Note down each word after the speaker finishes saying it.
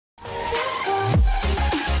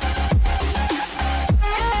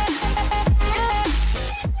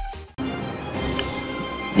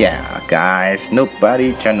Yeah guys, Noob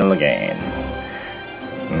channel again.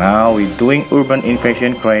 Now we're doing Urban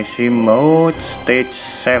Invasion Crazy Mode Stage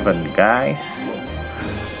 7 guys.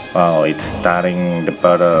 Wow, it's starting the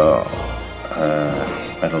battle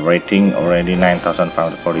battle rating already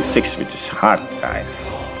 9546, which is hard guys.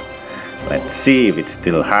 Let's see if it's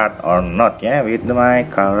still hard or not, yeah, with my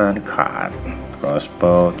current card.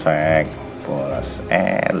 Crossbow, tag, bonus,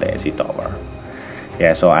 and lazy tower.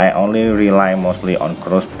 Yeah, so I only rely mostly on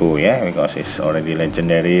crossbow, yeah, because it's already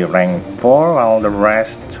legendary rank 4, while the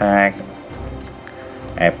rest tag,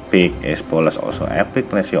 epic is bonus also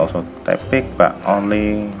epic, let's see also epic, but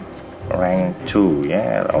only rank 2,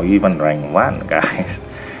 yeah, or even rank 1 guys.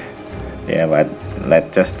 Yeah, but let's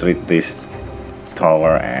just treat this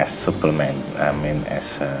tower as supplement, I mean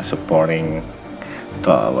as a supporting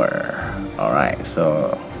tower. Alright,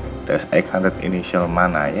 so there's 800 initial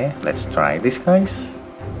mana, yeah, let's try this guys.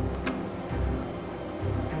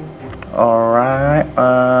 Alright,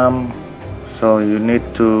 so you need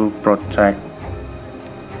to protect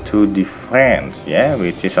to defense, yeah,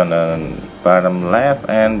 which is on the bottom left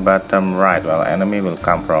and bottom right, while enemy will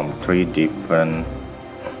come from 3 different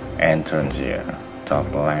entrances here: top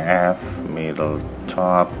left, middle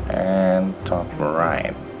top, and top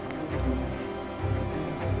right.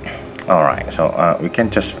 Alright, so we can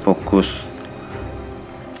just focus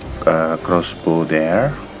crossbow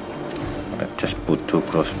there. Let's just put 2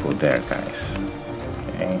 crossbow there guys.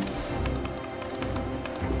 Okay.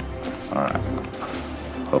 Alright,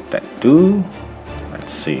 hope that do.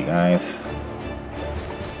 Let's see guys.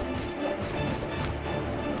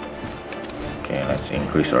 Okay, let's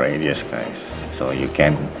increase the radius guys, so you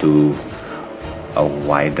can do a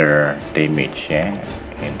wider damage, yeah,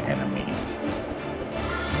 in enemy.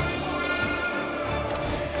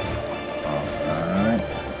 Alright,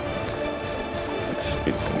 let's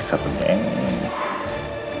speed things up again.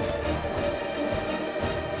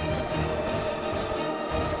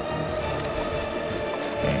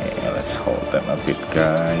 Okay, let's hold them a bit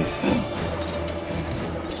guys.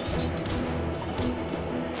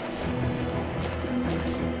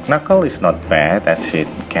 Knuckle is not bad as it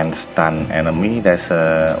can stun enemy. That's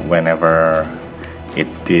whenever it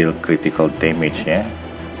deal critical damage, yeah.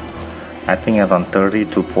 I think around 30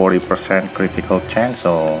 to 40% critical chance,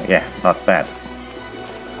 so yeah, not bad.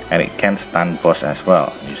 And it can stun boss as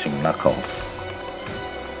well using knuckles.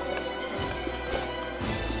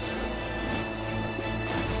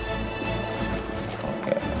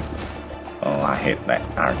 Okay. Oh, I hate that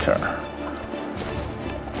archer.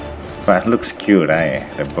 But it looks cute, eh?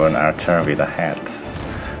 The bone archer with a hat.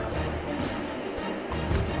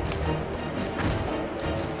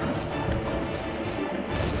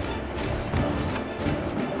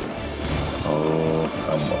 Oh,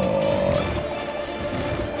 come on.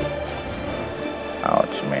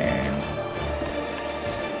 Ouch, man.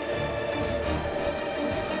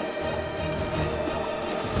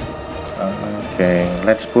 Okay,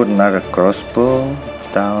 let's put another crossbow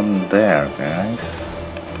down there, guys.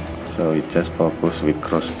 So you just focus with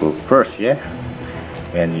crossbow first, yeah.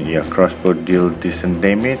 When your crossbow deal decent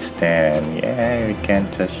damage, then yeah, we can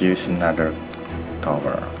just use another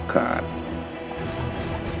tower card.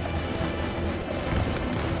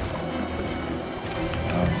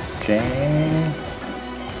 Okay.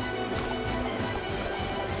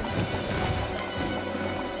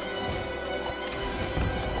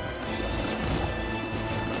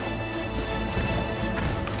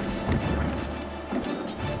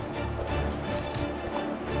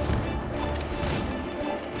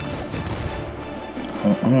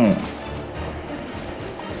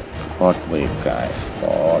 Fourth wave guys,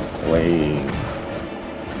 fourth wave.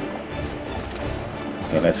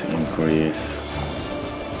 Okay, let's increase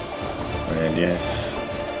radius.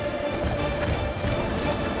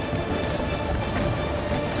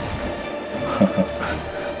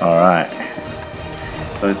 Alright,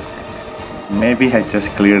 so maybe I just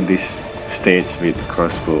clear this stage with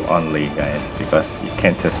crossbow only guys, because you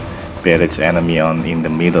can't just barrage enemy on in the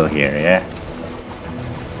middle here, yeah.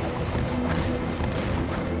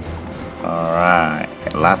 Alright,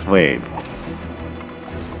 last wave.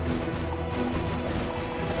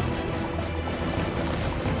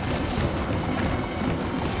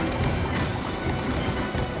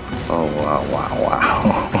 Oh wow, wow, wow.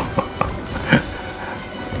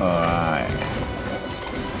 Alright.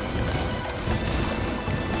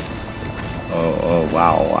 Oh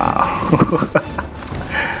wow, wow.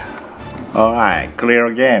 Alright, clear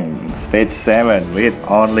again. Stage 7 with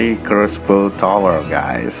only crossbow tower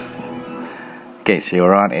guys. Okay, see you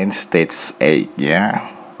around in stage 8, yeah?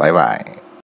 Bye bye.